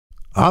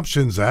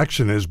Options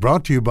Action is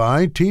brought to you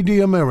by TD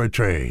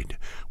Ameritrade,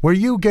 where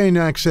you gain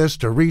access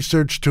to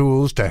research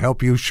tools to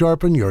help you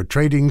sharpen your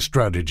trading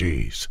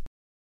strategies.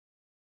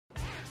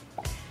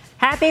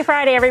 Happy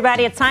Friday,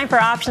 everybody. It's time for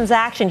Options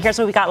Action. Here's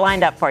what we got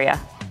lined up for you.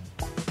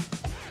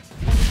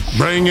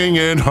 Bringing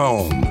it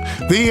home.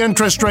 The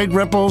interest rate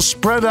ripples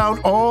spread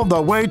out all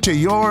the way to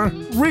your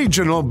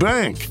regional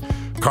bank.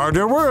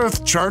 Carter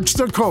Worth charts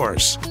the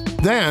course.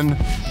 Then,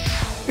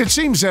 it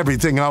seems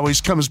everything always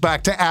comes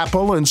back to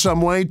Apple in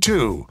some way,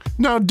 too.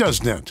 Now,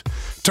 doesn't it?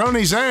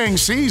 Tony Zhang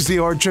sees the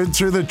orchard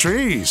through the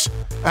trees.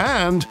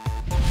 And,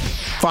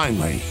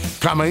 finally,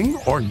 coming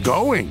or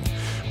going,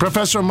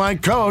 Professor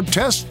Mike Coe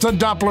tests the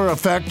Doppler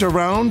effect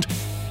around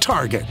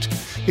Target.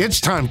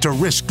 It's time to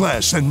risk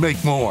less and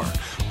make more.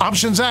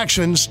 Options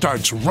Action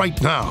starts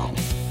right now.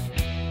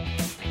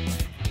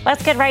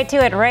 Let's get right to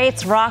it.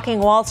 Rates rocking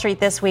Wall Street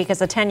this week as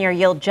the 10-year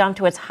yield jumped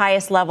to its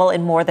highest level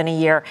in more than a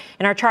year.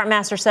 And our chart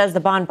master says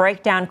the bond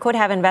breakdown could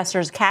have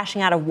investors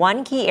cashing out of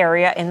one key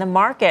area in the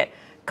market.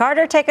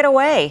 Carter, take it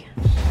away.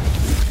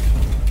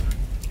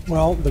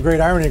 Well, the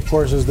great irony, of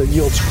course, is that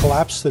yields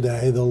collapsed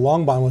today. The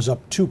long bond was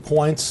up 2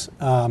 points.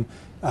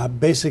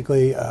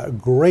 Basically, a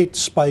great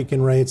spike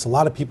in rates. A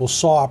lot of people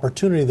saw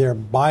opportunity there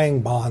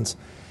buying bonds.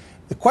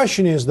 The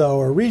question is, though,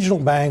 are regional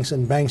banks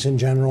and banks in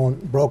general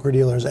and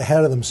broker-dealers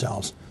ahead of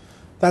themselves?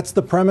 That's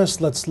the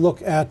premise. Let's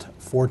look at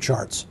 4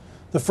 charts.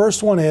 The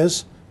first one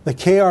is the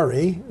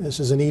KRE. This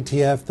is an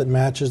ETF that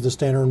matches the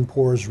Standard &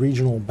 Poor's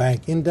Regional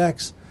Bank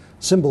Index,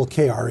 symbol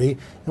KRE.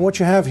 And what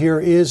you have here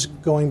is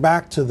going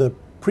back to the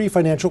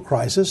pre-financial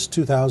crisis,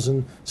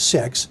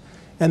 2006.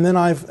 And then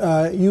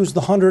I've used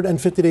the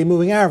 150-day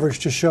moving average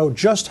to show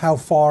just how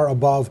far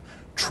above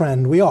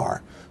trend we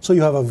are. So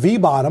you have a V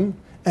bottom,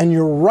 and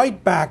you're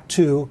right back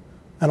to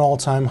an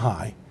all-time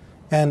high.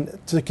 And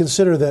to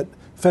consider that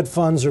Fed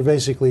funds are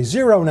basically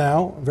zero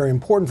now, very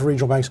important for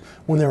regional banks,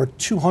 when they were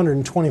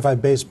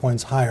 225 basis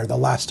points higher the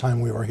last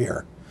time we were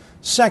here.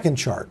 Second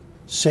chart,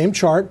 same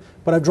chart,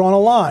 but I've drawn a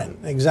line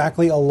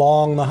exactly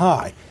along the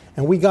high.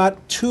 And we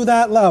got to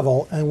that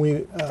level, and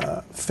we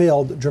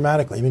failed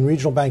dramatically. I mean,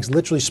 regional banks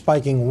literally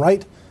spiking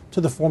right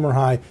to the former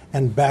high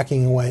and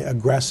backing away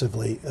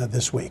aggressively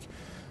this week.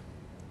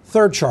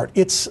 Third chart,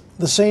 it's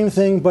the same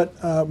thing, but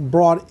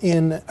brought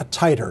in a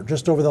tighter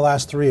just over the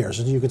last 3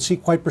 years. As you can see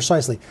quite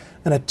precisely,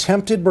 an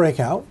attempted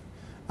breakout,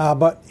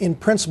 but in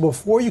principle,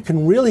 before you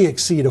can really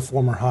exceed a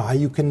former high,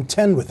 you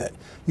contend with it.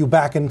 You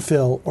back and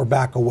fill or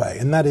back away,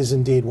 and that is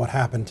indeed what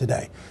happened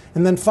today.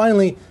 And then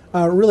finally,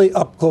 really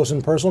up close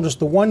and personal, just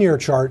the 1 year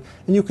chart,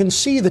 and you can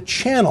see the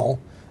channel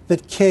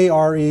that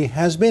KRE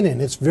has been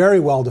in. It's very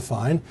well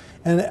defined.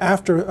 And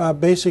after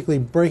basically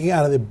breaking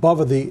out of the above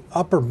of the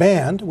upper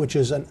band, which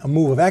is a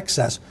move of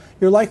excess,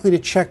 you're likely to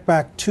check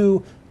back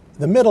to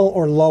the middle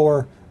or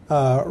lower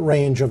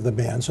range of the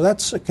band. So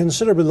that's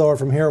considerably lower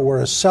from here.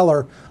 We're a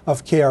seller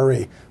of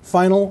KRE.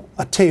 Final,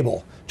 a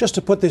table. Just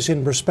to put this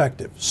in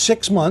perspective,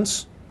 6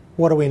 months,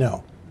 what do we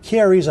know?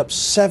 KRE is up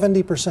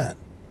 70%.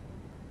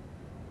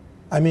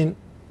 I mean,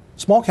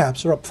 small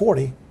caps are up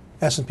 40,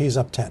 S&P is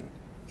up 10.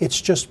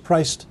 It's just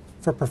priced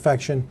for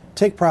perfection.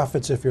 Take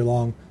profits if you're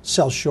long,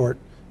 sell short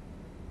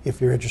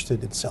if you're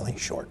interested in selling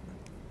short.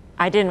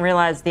 I didn't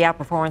realize the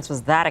outperformance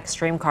was that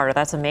extreme, Carter.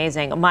 That's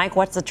amazing. Mike,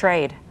 what's the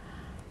trade?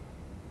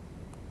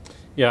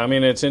 Yeah, I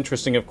mean, it's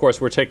interesting. Of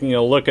course, we're taking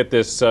a look at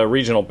this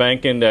regional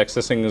bank index.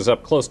 This thing is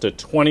up close to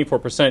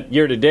 24%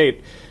 year to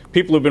date.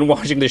 People who've been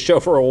watching this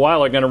show for a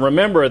while are going to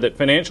remember that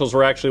financials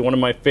were actually one of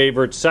my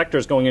favorite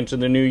sectors going into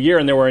the new year,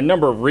 and there were a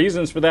number of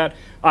reasons for that.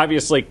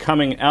 Obviously,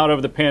 coming out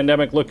of the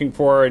pandemic, looking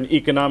for an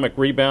economic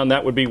rebound,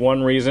 that would be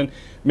one reason.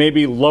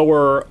 Maybe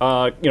lower,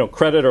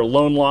 credit or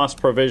loan loss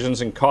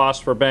provisions and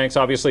costs for banks.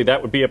 Obviously,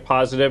 that would be a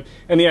positive.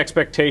 And the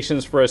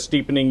expectations for a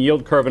steepening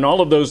yield curve, and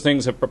all of those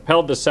things have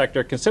propelled the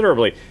sector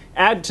considerably.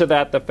 Add to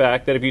that the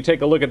fact that if you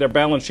take a look at their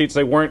balance sheets,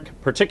 they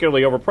weren't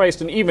particularly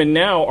overpriced, and even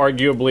now,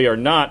 arguably, are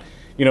not.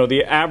 You know,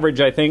 the average,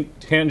 I think,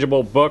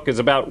 tangible book is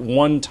about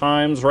 1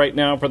 times right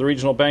now for the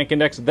regional bank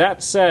index.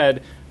 That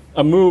said,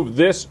 a move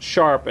this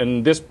sharp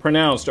and this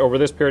pronounced over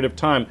this period of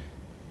time,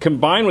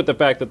 combined with the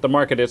fact that the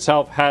market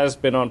itself has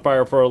been on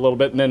fire for a little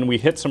bit and then we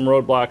hit some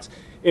roadblocks,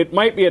 it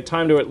might be a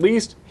time to at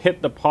least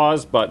hit the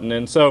pause button.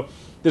 And so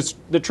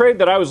the trade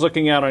that I was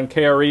looking at on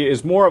KRE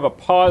is more of a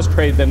pause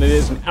trade than it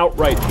is an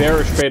outright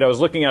bearish trade. I was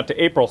looking out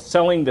to April,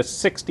 selling the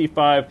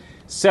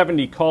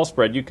 65.70 call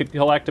spread. You could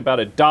collect about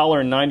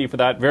 $1.90 for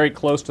that, very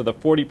close to the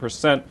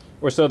 40%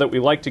 or so that we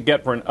like to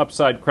get for an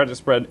upside credit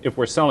spread if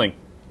we're selling.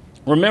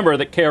 Remember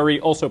that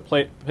KRE also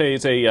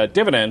pays a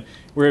dividend.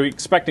 We're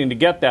expecting to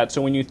get that.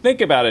 So when you think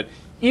about it,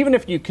 even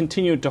if you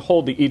continue to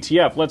hold the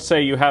ETF, let's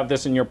say you have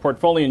this in your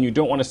portfolio and you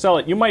don't want to sell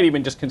it, you might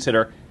even just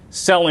consider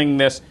selling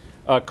this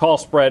call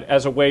spread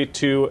as a way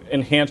to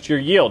enhance your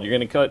yield. You're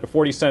going to collect a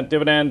 40-cent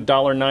dividend,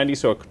 $1.90,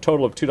 so a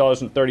total of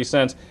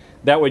 $2.30.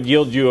 That would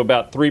yield you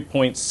about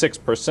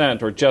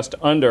 3.6% or just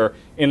under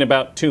in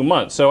about 2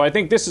 months. So I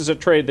think this is a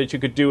trade that you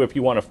could do if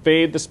you want to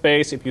fade the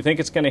space, if you think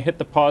it's going to hit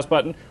the pause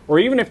button, or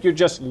even if you're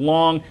just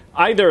long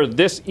either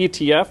this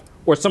ETF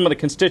or some of the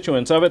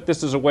constituents of it,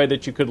 this is a way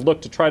that you could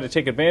look to try to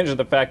take advantage of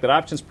the fact that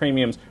options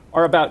premiums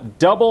are about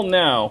double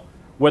now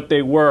what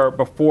they were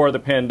before the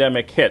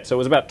pandemic hit. So it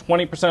was about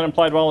 20%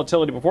 implied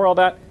volatility before all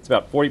that. It's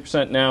about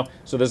 40% now.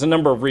 So there's a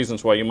number of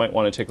reasons why you might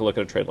want to take a look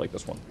at a trade like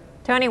this one.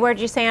 Tony, where'd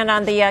you stand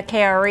on the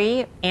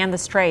KRE and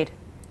this trade?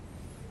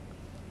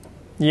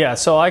 Yeah,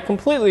 so I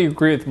completely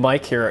agree with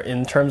Mike here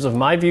in terms of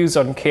my views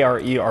on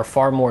KRE are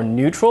far more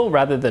neutral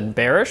rather than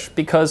bearish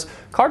because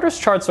Carter's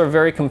charts are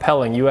very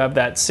compelling. You have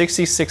that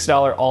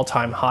 $66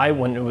 all-time high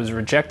when it was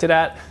rejected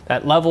at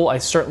that level. I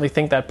certainly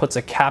think that puts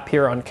a cap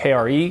here on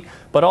KRE,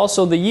 but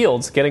also the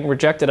yields getting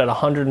rejected at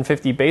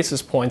 150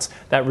 basis points.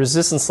 That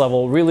resistance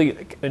level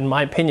really, in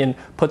my opinion,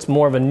 puts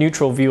more of a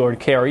neutral view on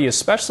KRE,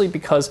 especially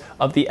because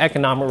of the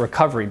economic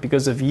recovery.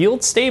 Because if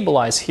yields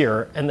stabilize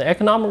here and the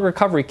economic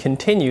recovery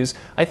continues,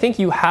 I think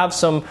you have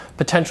some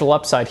potential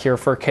upside here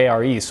for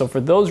KRE. So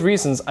for those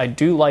reasons, I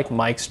do like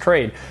Mike's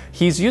trade.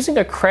 He's using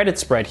a credit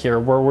spread here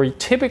where we're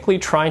typically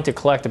trying to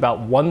collect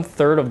about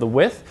 1/3 of the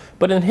width,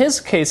 but in his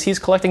case, he's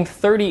collecting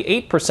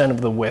 38%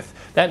 of the width.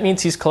 That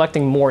means he's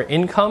collecting more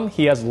income.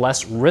 He has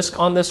less risk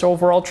on this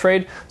overall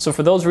trade. So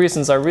for those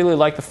reasons, I really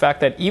like the fact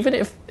that even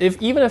if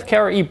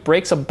KRE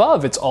breaks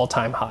above its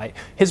all-time high,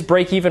 his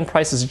break-even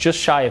price is just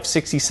shy of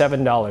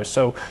 $67.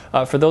 So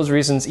for those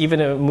reasons, even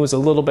if it moves a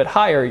little bit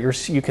higher,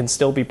 you can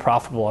still be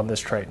profitable on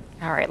this trade.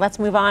 All right, let's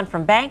move on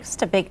from banks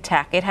to big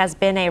tech. It has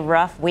been a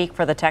rough week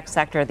for the tech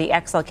sector. The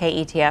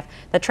XLK ETF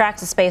that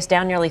tracks the space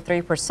down nearly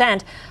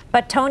 3%.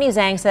 But Tony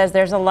Zhang says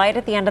there's a light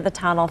at the end of the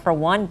tunnel for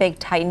one big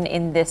titan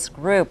in this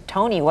group.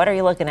 Tony, what are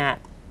you looking at?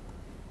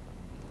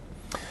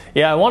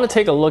 Yeah, I want to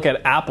take a look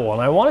at Apple,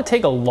 and I want to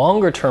take a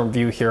longer-term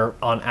view here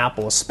on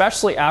Apple,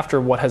 especially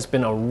after what has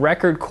been a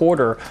record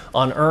quarter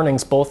on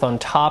earnings, both on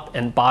top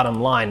and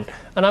bottom line.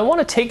 And I want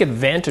to take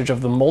advantage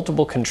of the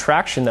multiple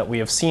contraction that we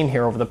have seen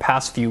here over the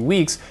past few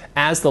weeks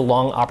as the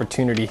long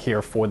opportunity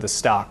here for the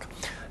stock.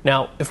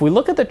 Now, if we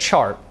look at the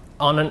chart,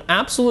 on an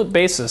absolute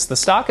basis, the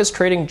stock is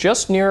trading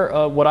just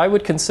near what I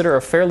would consider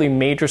a fairly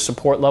major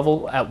support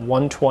level at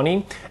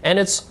 120, and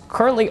it's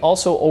currently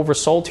also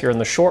oversold here in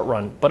the short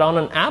run. But on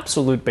an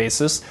absolute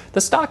basis,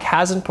 the stock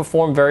hasn't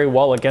performed very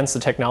well against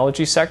the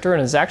technology sector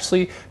and is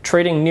actually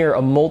trading near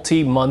a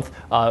multi-month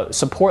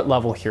support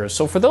level here.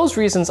 So for those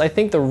reasons, I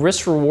think the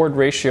risk-reward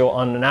ratio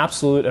on an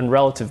absolute and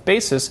relative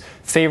basis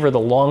favor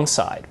the long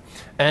side.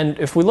 And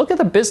if we look at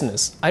the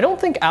business, I don't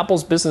think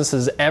Apple's business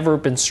has ever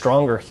been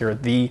stronger here.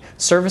 The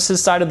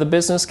services side of the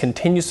business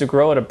continues to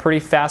grow at a pretty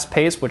fast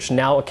pace, which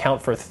now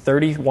account for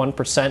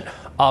 31%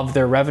 of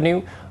their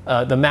revenue.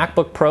 The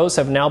MacBook Pros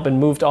have now been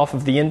moved off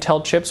of the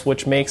Intel chips,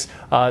 which makes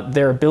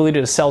their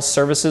ability to sell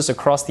services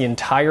across the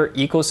entire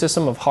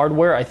ecosystem of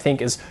hardware, I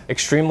think, is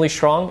extremely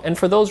strong. And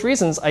for those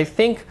reasons, I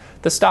think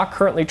the stock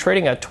currently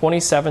trading at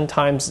 27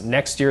 times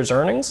next year's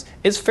earnings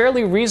is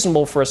fairly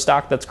reasonable for a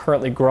stock that's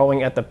currently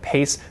growing at the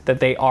pace that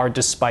they are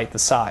despite the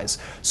size.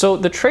 So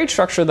the trade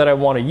structure that I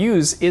want to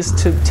use is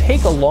to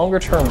take a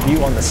longer-term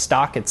view on the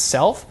stock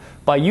itself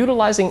by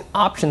utilizing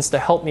options to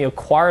help me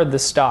acquire the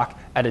stock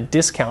at a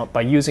discount by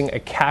using a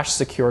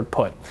cash-secured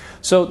put.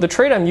 So the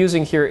trade I'm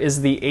using here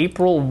is the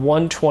April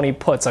 120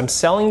 puts. I'm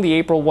selling the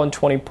April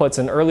 120 puts,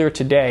 and earlier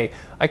today,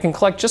 I can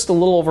collect just a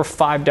little over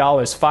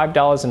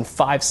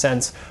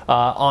 $5.05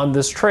 on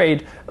this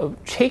trade,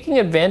 taking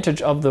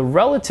advantage of the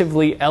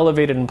relatively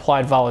elevated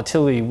implied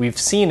volatility we've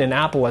seen in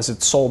Apple as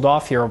it's sold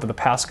off here over the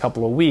past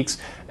couple of weeks.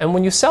 And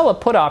when you sell a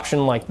put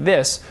option like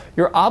this,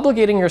 you're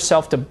obligating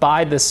yourself to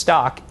buy this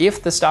stock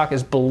if the stock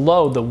is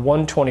below the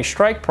 120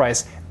 strike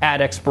price at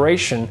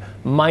expiration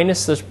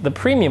minus the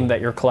premium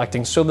that you're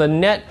collecting. So the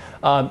net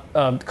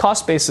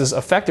cost basis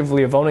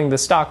effectively of owning the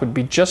stock would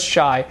be just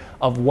shy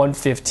of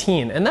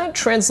 115. And that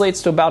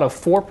translates to about a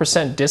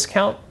 4%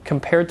 discount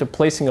compared to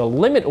placing a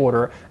limit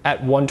order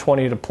at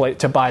 120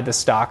 to buy the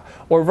stock,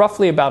 or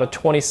roughly about a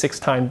 26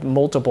 times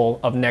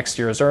multiple of next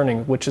year's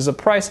earning, which is a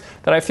price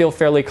that I feel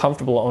fairly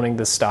comfortable owning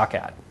this stock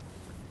at.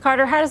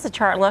 Carter, how does the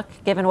chart look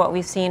given what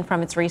we've seen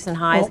from its recent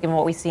highs, given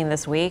what we've seen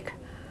this week?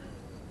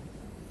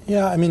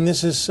 Yeah, I mean,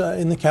 this is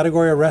in the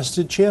category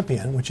arrested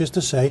champion, which is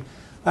to say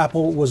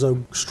Apple was a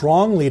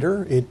strong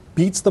leader. It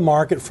beats the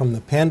market from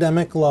the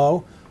pandemic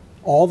low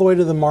all the way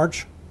to the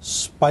March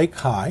spike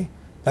high.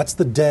 That's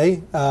the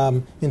day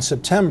in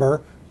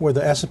September where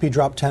the S&P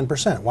dropped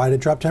 10%. Why did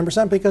it drop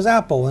 10%? Because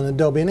Apple and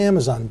Adobe and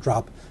Amazon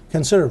dropped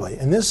considerably.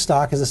 And this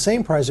stock is the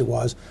same price it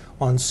was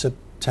on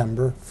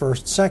September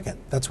 1st, 2nd.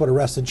 That's what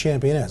arrested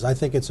champion is. I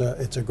think it's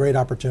a great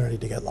opportunity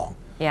to get long.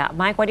 Yeah.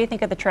 Mike, what do you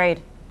think of the trade?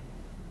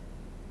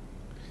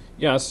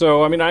 Yeah,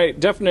 so I mean, I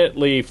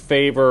definitely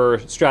favor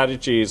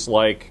strategies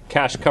like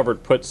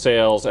cash-covered put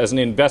sales as an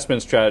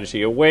investment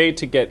strategy, a way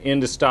to get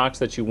into stocks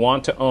that you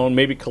want to own,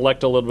 maybe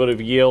collect a little bit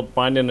of yield,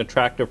 find an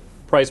attractive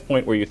price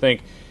point where you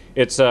think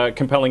it's a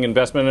compelling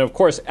investment. And of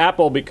course,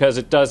 Apple, because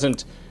it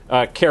doesn't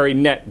carry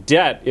net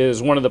debt,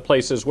 is one of the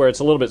places where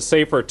it's a little bit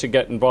safer to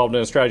get involved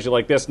in a strategy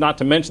like this, not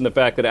to mention the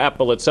fact that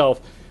Apple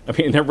itself I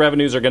mean, their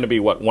revenues are going to be,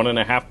 what,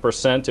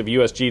 1.5% of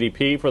U.S.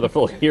 GDP for the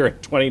full year in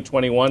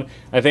 2021.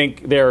 I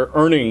think their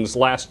earnings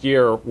last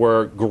year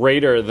were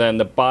greater than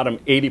the bottom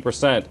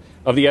 80%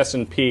 of the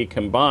S&P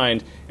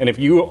combined. And if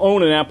you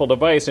own an Apple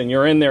device and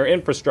you're in their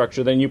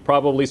infrastructure, then you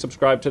probably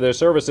subscribe to their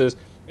services,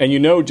 and you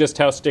know just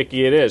how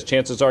sticky it is.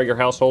 Chances are your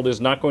household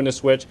is not going to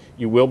switch.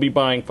 You will be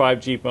buying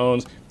 5G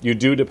phones. You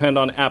do depend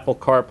on Apple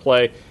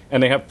CarPlay,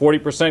 and they have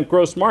 40%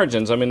 gross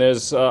margins. I mean,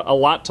 there's a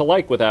lot to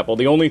like with Apple.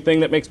 The only thing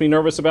that makes me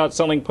nervous about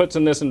selling puts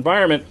in this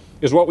environment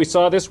is what we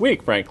saw this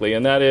week, frankly,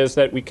 and that is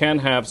that we can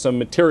have some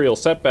material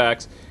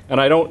setbacks.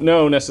 And I don't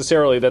know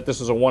necessarily that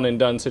this is a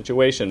one-and-done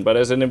situation. But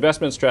as an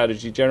investment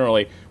strategy,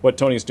 generally, what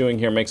Tony's doing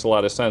here makes a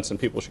lot of sense, and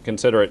people should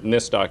consider it in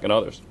this stock and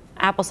others.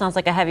 Apple sounds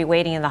like a heavy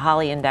weighting in the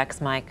Holly Index,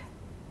 Mike.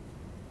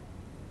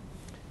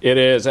 It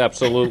is,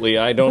 absolutely.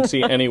 I don't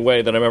see any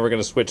way that I'm ever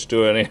going to switch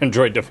to an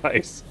Android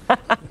device. All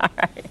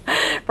right.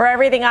 For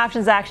everything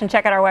Options Action,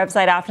 check out our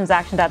website,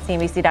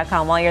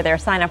 optionsaction.cnbc.com. While you're there,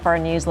 sign up for our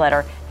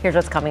newsletter. Here's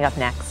what's coming up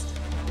next.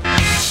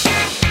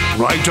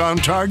 Right on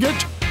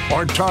target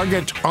or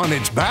target on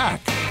its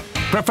back?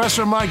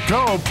 Professor Mike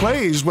Coe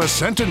plays with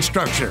sentence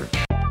structure.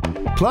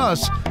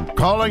 Plus,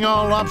 calling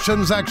all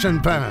Options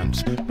Action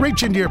fans.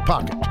 Reach into your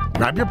pocket,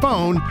 grab your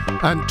phone,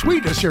 and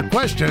tweet us your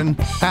question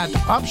at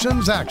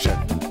Options Action.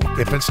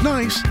 If it's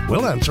nice,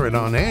 we'll answer it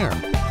on air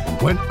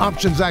when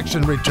Options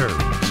Action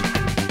returns.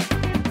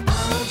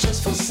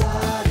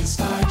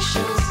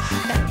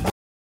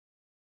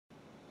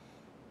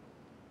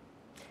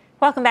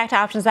 Welcome back to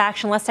Options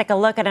Action. Let's take a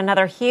look at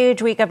another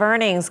huge week of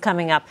earnings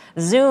coming up.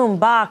 Zoom,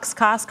 Box,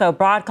 Costco,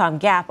 Broadcom,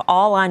 Gap,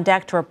 all on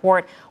deck to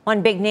report.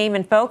 One big name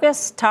in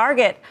focus,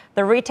 Target.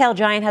 The retail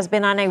giant has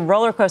been on a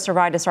roller coaster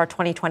ride to start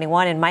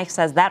 2021, and Mike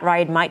says that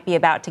ride might be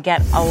about to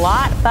get a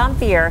lot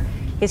bumpier.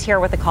 He's here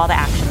with a call to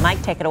action.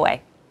 Mike, take it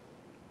away.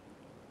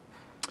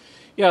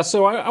 Yeah,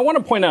 so I want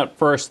to point out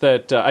first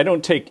that I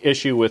don't take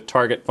issue with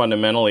Target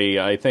fundamentally.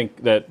 I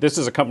think that this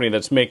is a company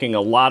that's making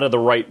a lot of the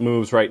right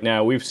moves right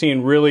now. We've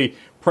seen really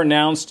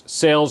pronounced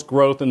sales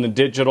growth in the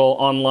digital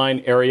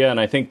online area,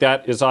 and I think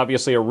that is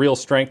obviously a real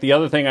strength. The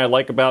other thing I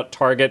like about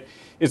Target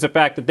is the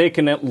fact that they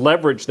can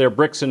leverage their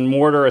bricks and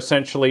mortar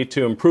essentially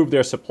to improve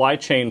their supply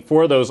chain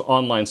for those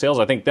online sales.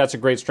 I think that's a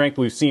great strength.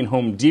 We've seen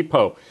Home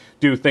Depot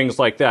do things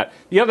like that.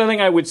 The other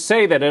thing I would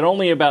say that at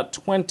only about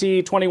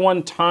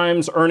 21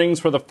 times earnings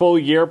for the full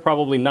year,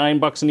 probably $9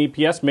 in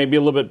EPS, maybe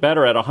a little bit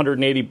better at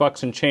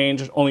 $180 and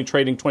change, only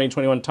trading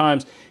 21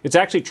 times. It's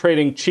actually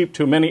trading cheap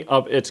to many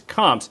of its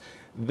comps.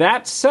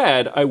 That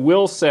said, I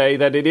will say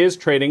that it is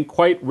trading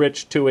quite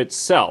rich to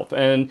itself.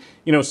 And,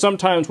 you know,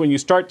 sometimes when you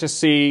start to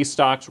see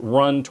stocks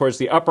run towards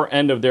the upper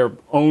end of their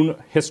own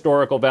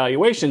historical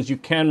valuations, you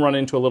can run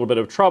into a little bit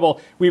of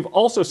trouble. We've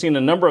also seen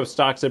a number of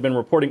stocks that have been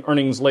reporting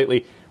earnings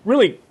lately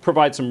really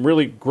provide some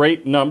really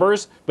great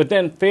numbers, but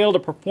then fail to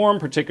perform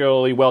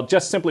particularly well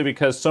just simply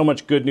because so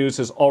much good news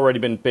has already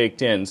been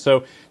baked in.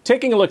 So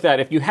taking a look at that,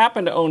 if you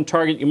happen to own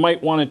Target, you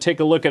might want to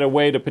take a look at a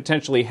way to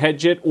potentially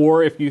hedge it,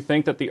 or if you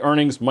think that the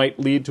earnings might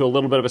lead to a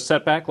little bit of a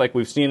setback like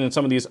we've seen in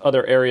some of these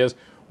other areas,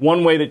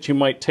 one way that you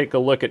might take a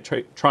look at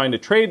trying to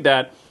trade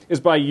that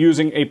is by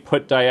using a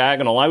put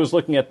diagonal. I was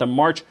looking at the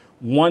March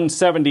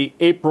 170,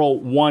 April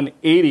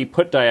 180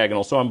 put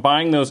diagonal. So I'm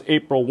buying those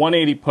April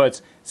 180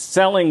 puts,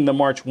 selling the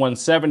March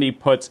 170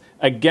 puts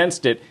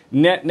against it.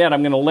 Net,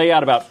 I'm going to lay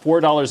out about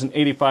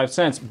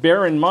 $4.85.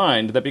 Bear in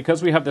mind that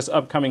because we have this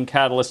upcoming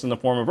catalyst in the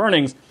form of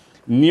earnings,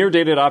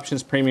 near-dated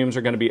options premiums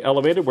are going to be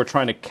elevated. We're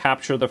trying to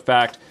capture the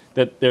fact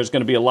that there's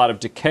going to be a lot of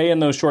decay in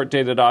those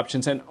short-dated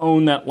options and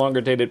own that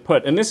longer-dated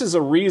put. And this is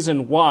a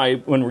reason why,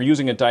 when we're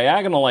using a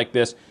diagonal like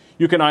this,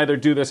 you can either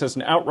do this as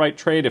an outright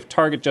trade. If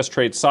Target just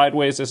trades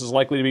sideways, this is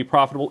likely to be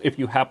profitable. If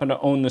you happen to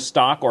own the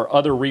stock or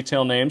other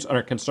retail names and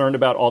are concerned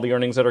about all the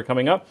earnings that are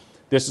coming up,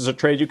 this is a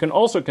trade you can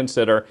also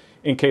consider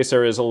in case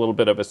there is a little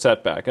bit of a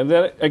setback. And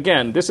then,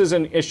 again, this is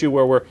an issue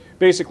where we're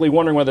basically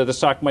wondering whether the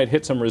stock might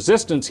hit some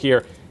resistance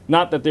here.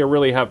 Not that they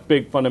really have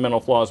big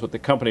fundamental flaws with the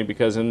company,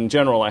 because in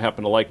general, I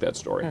happen to like that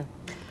story.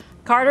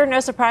 Carter,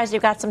 no surprise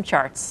you've got some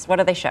charts. What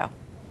do they show?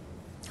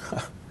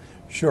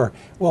 Sure.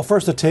 Well,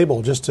 first the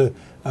table, just to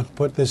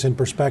put this in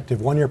perspective,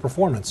 one-year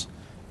performance.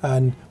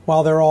 And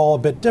while they're all a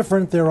bit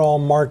different, they're all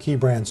marquee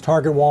brands.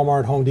 Target,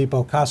 Walmart, Home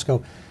Depot,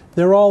 Costco,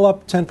 they're all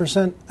up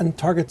 10% and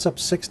Target's up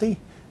 60%.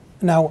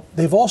 Now,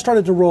 they've all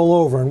started to roll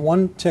over, and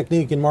one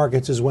technique in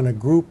markets is when a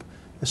group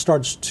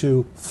starts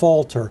to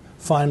falter,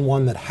 find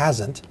one that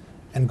hasn't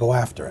and go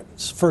after it.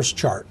 First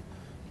chart,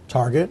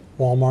 Target,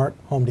 Walmart,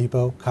 Home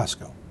Depot,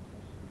 Costco.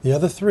 The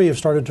other three have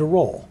started to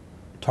roll.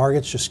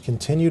 Target's just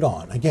continued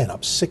on, again,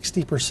 up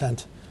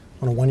 60%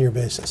 on a one-year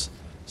basis.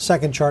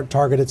 Second chart,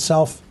 Target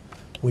itself,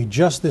 we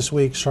just this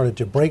week started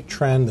to break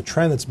trend, the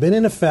trend that's been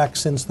in effect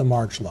since the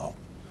March low.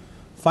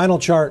 Final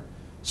chart,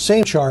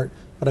 same chart,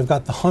 but I've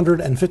got the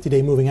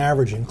 150-day moving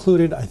average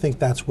included. I think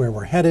that's where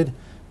we're headed,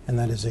 and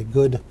that is a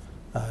good,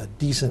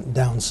 decent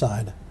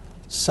downside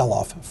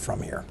sell-off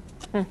from here.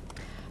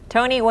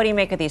 Tony, what do you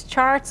make of these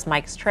charts?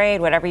 Mike's trade,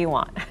 whatever you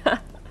want.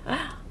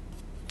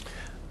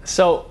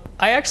 So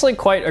I actually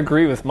quite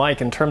agree with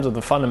Mike in terms of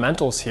the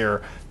fundamentals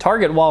here.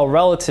 Target, while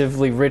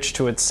relatively rich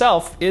to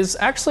itself, is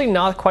actually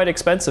not quite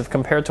expensive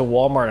compared to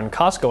Walmart and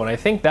Costco, and I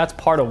think that's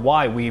part of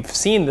why we've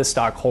seen this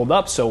stock hold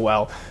up so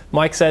well.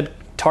 Mike said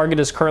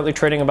Target is currently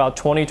trading about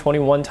 20,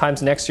 21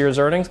 times next year's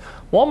earnings.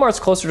 Walmart's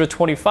closer to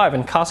 25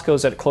 and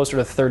Costco's at closer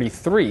to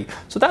 33.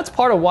 So that's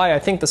part of why I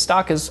think the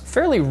stock is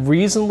fairly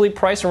reasonably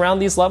priced around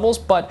these levels.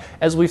 But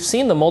as we've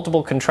seen the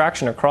multiple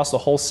contraction across the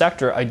whole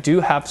sector, I do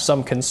have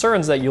some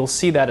concerns that you'll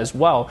see that as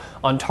well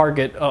on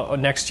Target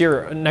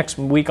next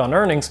week on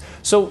earnings.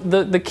 So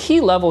the key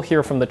level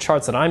here from the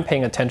charts that I'm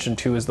paying attention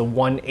to is the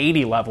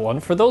 180 level.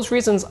 And for those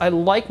reasons, I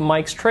like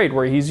Mike's trade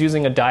where he's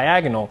using a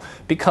diagonal,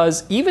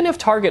 because even if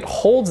Target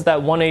holds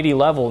that 180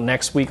 level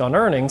next week on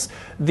earnings,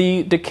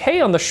 the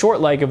decay on the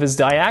short leg of his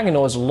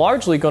diagonal is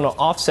largely going to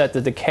offset the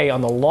decay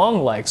on the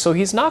long leg. So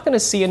he's not going to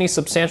see any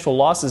substantial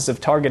losses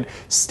if Target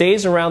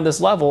stays around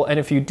this level. And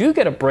if you do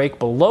get a break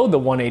below the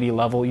 180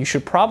 level, you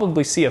should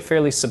probably see a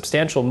fairly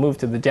substantial move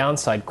to the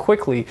downside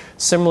quickly,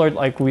 similar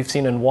like we've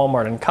seen in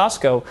Walmart and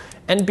Costco.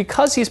 And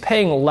because he's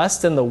paying less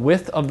than the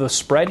width of the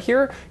spread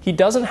here, he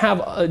doesn't have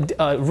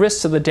a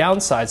risk to the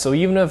downside. So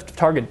even if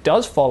Target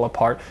does fall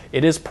apart,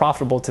 it is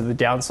profitable to the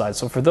downside.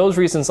 So for those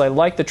reasons, I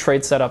like the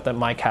trade setup that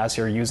Mike has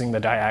here using the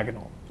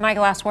diagonal. Mike,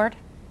 last word?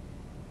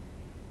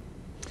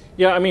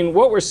 Yeah, I mean,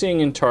 what we're seeing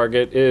in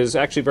Target is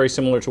actually very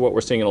similar to what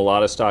we're seeing in a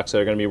lot of stocks that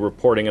are going to be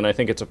reporting, and I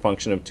think it's a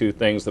function of two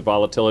things: the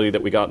volatility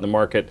that we got in the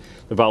market,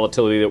 the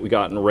volatility that we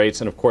got in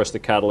rates, and of course the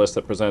catalyst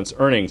that presents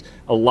earnings.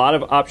 A lot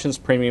of options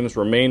premiums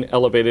remain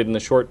elevated in the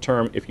short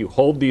term. If you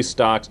hold these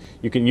stocks,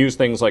 you can use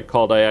things like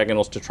call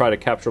diagonals to try to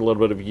capture a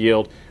little bit of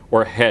yield,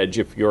 or hedge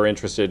if you're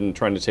interested in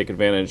trying to take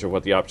advantage of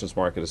what the options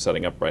market is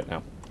setting up right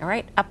now. All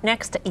right, up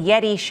next,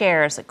 Yeti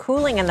shares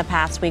cooling in the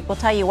past week. We'll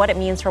tell you what it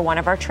means for one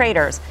of our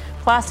traders.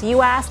 Plus,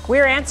 you ask,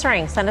 we're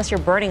answering. Send us your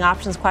burning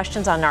options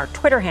questions on our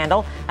Twitter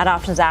handle at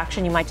Options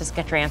Action. You might just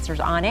get your answers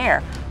on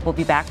air. We'll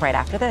be back right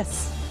after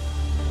this.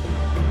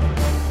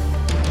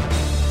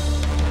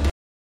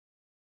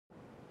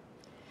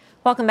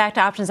 Welcome back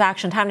to Options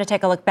Action. Time to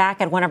take a look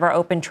back at one of our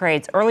open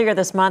trades. Earlier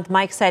this month,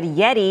 Mike said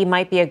Yeti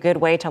might be a good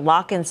way to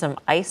lock in some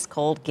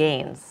ice-cold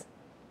gains.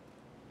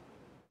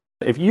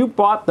 If you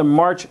bought the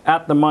March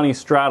at the money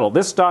straddle,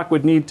 this stock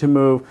would need to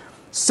move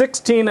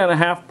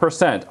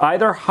 16.5%,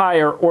 either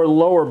higher or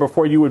lower,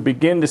 before you would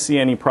begin to see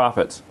any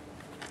profits.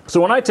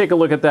 So when I take a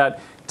look at that,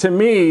 to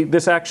me,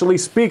 this actually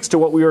speaks to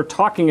what we were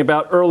talking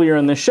about earlier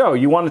in the show.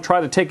 You want to try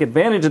to take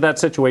advantage of that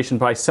situation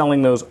by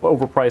selling those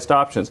overpriced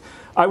options.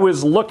 I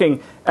was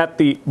looking at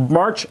the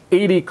March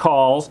 80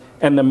 calls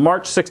and the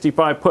March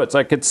 65 puts.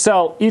 I could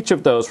sell each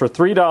of those for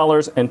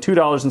 $3 and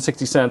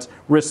 $2.60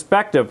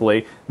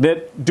 respectively.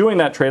 Doing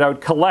that trade, I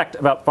would collect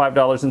about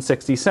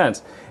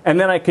 $5.60. And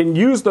then I can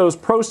use those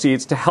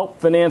proceeds to help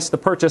finance the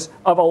purchase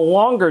of a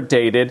longer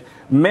dated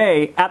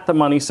May at the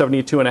money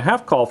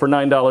 72.5 call for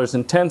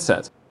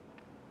 $9.10.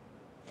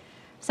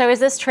 So is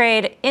this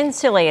trade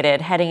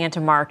insulated heading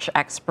into March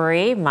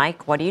expiry?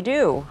 Mike, what do you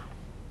do?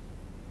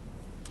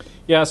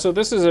 Yeah, so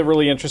this is a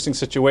really interesting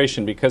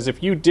situation, because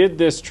if you did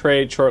this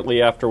trade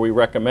shortly after we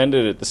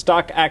recommended it, the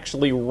stock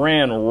actually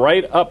ran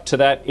right up to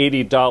that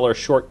 $80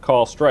 short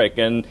call strike.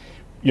 And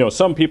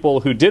some people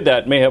who did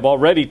that may have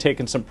already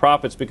taken some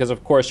profits, because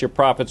of course your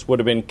profits would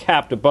have been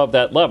capped above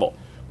that level.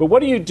 But what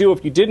do you do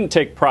if you didn't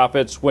take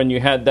profits when you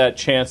had that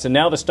chance, and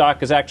now the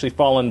stock has actually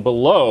fallen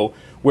below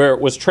where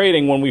it was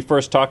trading when we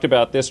first talked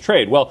about this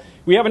trade? Well,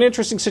 we have an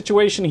interesting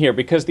situation here,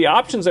 because the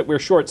options that we're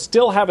short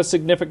still have a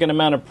significant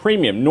amount of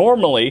premium.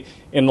 Normally,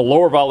 in the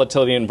lower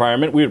volatility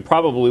environment, we would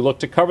probably look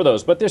to cover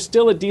those, but there's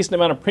still a decent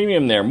amount of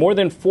premium there, more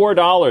than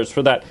 $4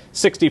 for that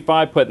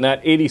 65 put and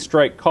that 80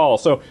 strike call.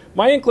 So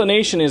my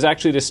inclination is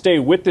actually to stay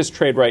with this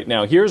trade right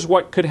now. Here's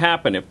what could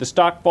happen. If the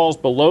stock falls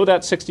below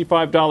that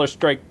 $65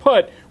 strike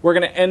put, we're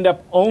going to end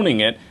up owning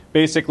it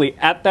basically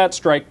at that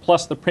strike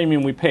plus the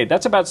premium we paid.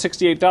 That's about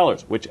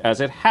 $68, which, as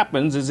it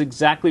happens, is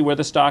exactly where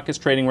the stock is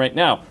trading right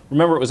now.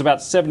 Remember, it was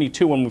about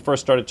 72 when we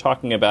first started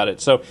talking about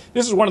it. So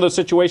this is one of those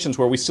situations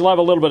where we still have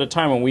a little bit of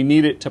time and we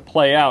need it to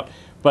play out.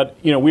 But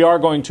we are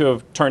going to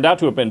have turned out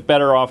to have been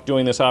better off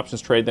doing this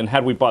options trade than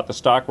had we bought the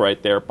stock right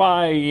there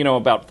by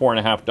about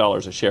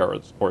 $4.50 a share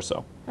or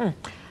so.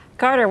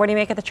 Carter, what do you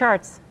make of the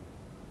charts?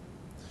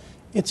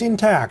 It's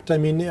intact. I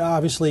mean,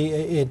 obviously,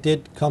 it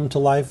did come to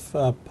life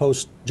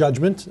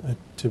post-judgment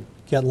to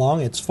get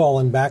long. It's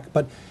fallen back,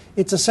 but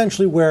it's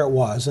essentially where it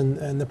was.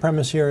 And the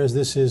premise here is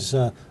this is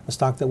a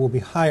stock that will be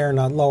higher,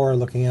 not lower,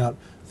 looking out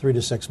 3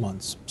 to 6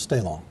 months.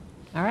 Stay long.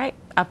 All right.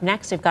 Up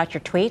next, we've got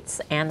your tweets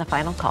and the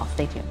final call.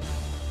 Stay tuned.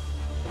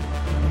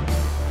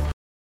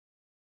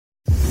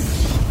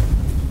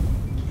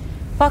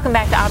 Welcome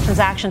back to Options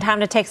Action. Time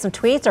to take some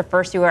tweets. Our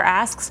first viewer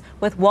asks,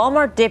 with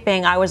Walmart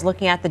dipping, I was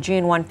looking at the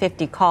June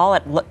 150 call.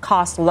 It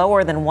cost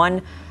lower than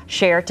one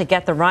share to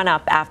get the run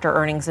up after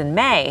earnings in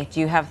May. Do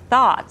you have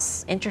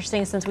thoughts?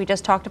 Interesting, since we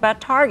just talked about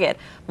Target.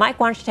 Mike,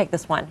 why don't you take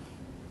this one?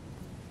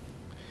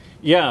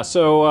 Yeah,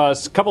 so a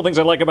couple things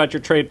I like about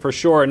your trade for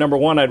sure. Number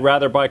one, I'd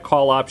rather buy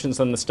call options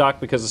than the stock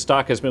because the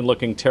stock has been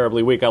looking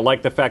terribly weak. I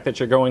like the fact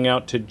that you're going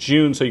out to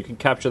June so you can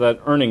capture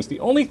that earnings. The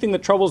only thing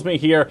that troubles me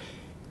here,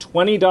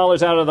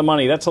 $20 out of the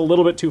money. That's a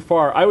little bit too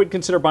far. I would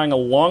consider buying a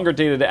longer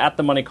dated at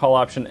the money call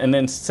option and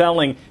then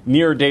selling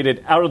near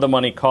dated out of the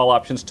money call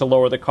options to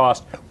lower the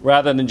cost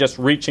rather than just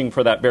reaching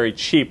for that very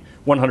cheap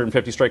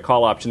 150 strike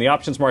call option. The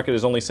options market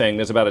is only saying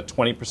there's about a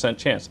 20%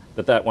 chance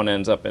that that one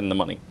ends up in the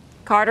money.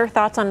 Carter,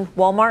 thoughts on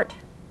Walmart?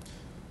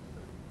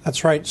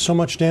 That's right. So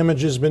much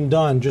damage has been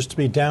done just to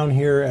be down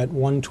here at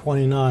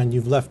 129.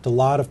 You've left a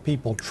lot of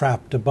people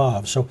trapped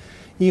above. So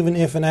even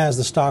if and as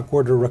the stock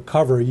were to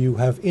recover, you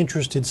have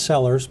interested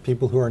sellers,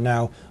 people who are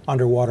now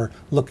underwater,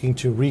 looking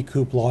to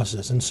recoup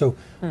losses. And so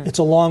it's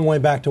a long way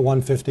back to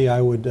 150. I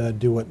would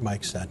do what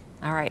Mike said.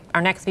 All right.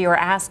 Our next viewer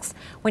asks,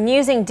 when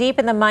using deep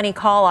in the money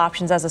call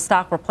options as a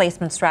stock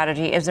replacement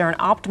strategy, is there an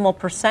optimal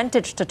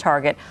percentage to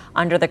target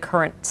under the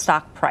current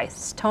stock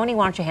price? Tony,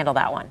 why don't you handle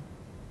that one?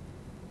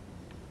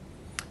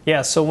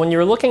 Yeah, so when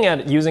you're looking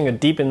at using a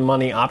deep in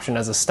money option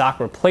as a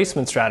stock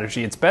replacement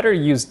strategy, it's better to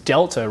use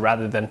delta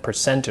rather than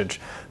percentage.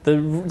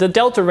 The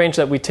delta range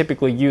that we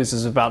typically use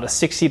is about a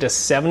 60 to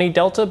 70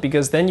 delta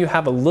because then you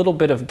have a little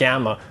bit of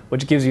gamma,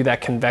 which gives you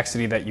that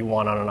convexity that you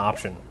want on an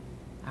option.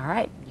 All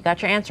right, you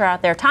got your answer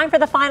out there. Time for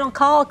the final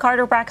call.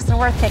 Carter, Braxton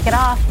Worth, kick it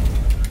off.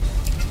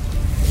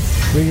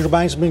 Regional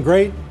banks have been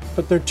great,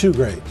 but they're too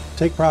great.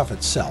 Take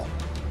profits, sell.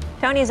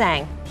 Tony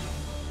Zhang.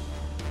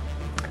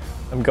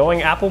 I'm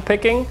going Apple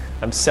picking.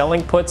 I'm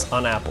selling puts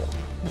on Apple.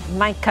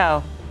 Mike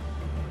Coe.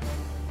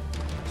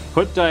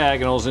 Put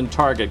diagonals in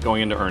Target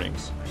going into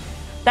earnings.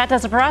 That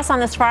does it for us on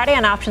this Friday.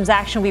 On Options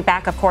Action, we'll be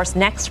back, of course,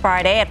 next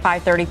Friday at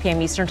 5:30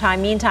 p.m. Eastern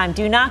Time. Meantime,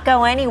 do not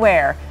go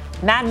anywhere.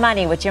 Mad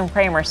Money with Jim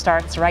Cramer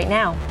starts right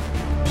now.